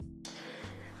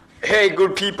Hey,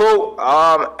 good people.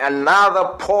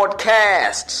 Another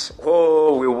podcast.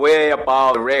 Oh, we're way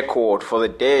above the record for the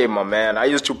day, my man. I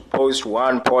used to post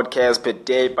one podcast per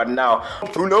day, but now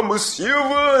to number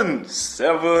seven,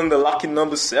 the lucky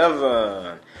number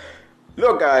 7.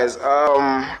 Look, guys.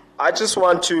 I just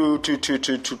want to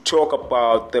talk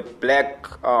about the black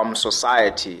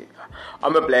society.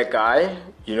 I'm a black guy,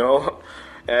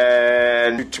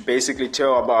 and to basically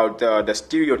tell about the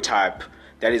stereotype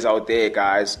that is out there,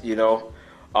 guys.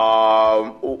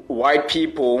 White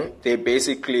people, they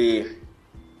basically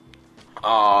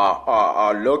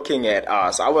are looking at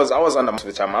us. I was under most of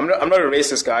the time. I'm not a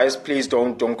racist, guys. Please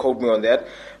don't quote me on that.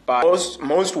 But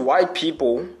most white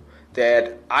people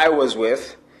that I was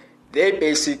with, they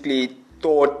basically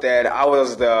thought that I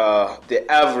was the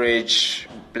average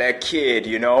black kid,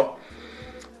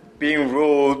 being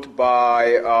ruled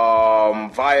by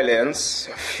violence,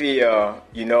 fear,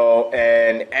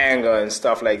 and anger and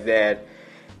stuff like that.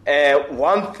 And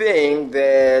one thing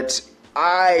that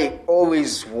I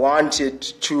always wanted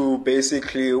to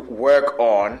basically work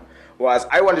on was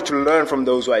I wanted to learn from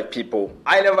those white people.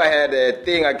 I never had a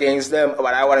thing against them,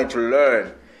 but I wanted to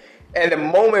learn. And the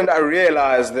moment I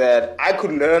realized that I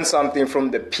could learn something from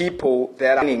the people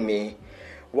that are learning me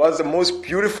was the most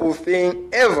beautiful thing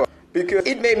ever. Because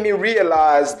it made me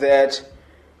realize that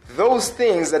those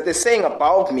things that they're saying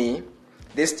about me,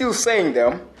 they're still saying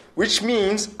them, which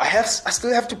means I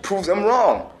still have to prove them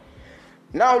wrong.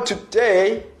 Now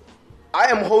today,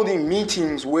 I am holding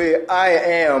meetings where I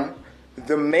am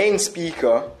the main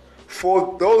speaker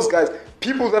for those guys,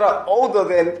 people that are older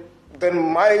than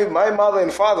my mother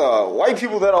and father, white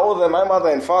people that are older than my mother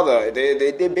and father.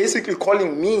 They're basically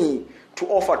calling me to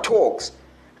offer talks.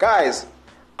 Guys,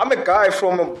 I'm a guy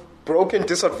from a broken,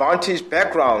 disadvantaged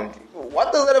background.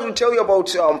 What does that have to tell you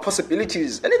about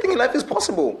possibilities? Anything in life is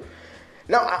possible.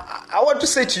 Now, I want to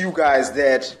say to you guys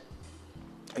that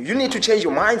you need to change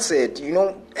your mindset.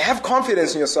 Have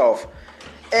confidence in yourself.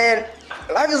 And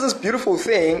life is this beautiful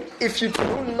thing. If you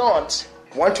do not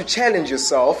want to challenge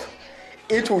yourself,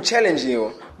 it will challenge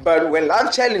you. But when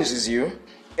life challenges you,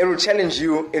 it will challenge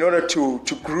you in order to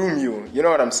groom you. You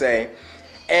know what I'm saying?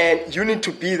 And you need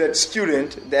to be that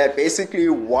student that basically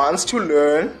wants to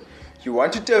learn. You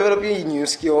want to develop a new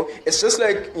skill. It's just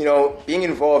like, being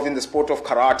involved in the sport of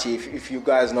karate, if you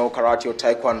guys know karate or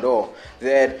taekwondo,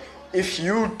 that if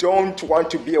you don't want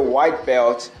to be a white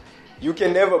belt, you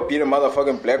can never be a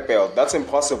motherfucking black belt. That's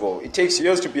impossible. It takes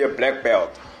years to be a black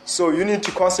belt. So you need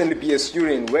to constantly be a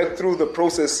student, work through the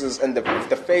processes and the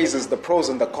phases, the pros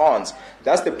and the cons.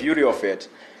 That's the beauty of it.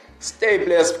 Stay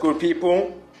blessed, good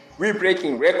people. We're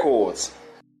breaking records.